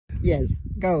Yes,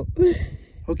 go.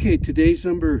 Okay, today's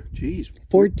number, geez,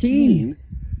 14.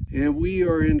 And we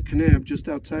are in Knab, just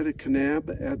outside of Knab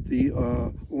at the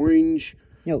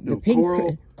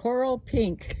Coral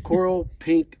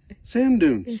pink sand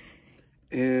dunes.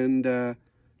 And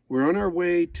we're on our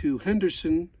way to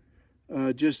Henderson,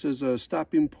 just as a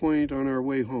stopping point on our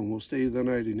way home. We'll stay the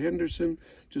night in Henderson,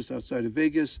 just outside of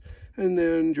Vegas, and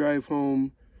then drive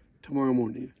home tomorrow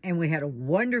morning. And we had a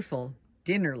wonderful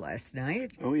dinner last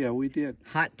night. Oh yeah, we did.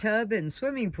 Hot tub and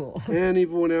swimming pool. And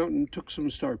even went out and took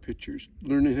some star pictures,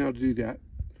 learning how to do that.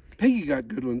 Peggy got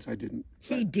good ones, I didn't.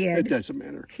 He did. It doesn't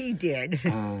matter. He did.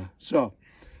 So,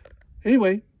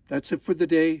 anyway, that's it for the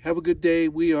day. Have a good day.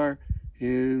 We are,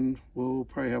 and we'll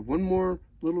probably have one more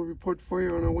little report for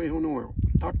you on our way home tomorrow.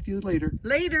 Talk to you later.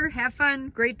 Later. Have fun.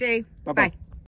 Great day. Bye-bye. Bye.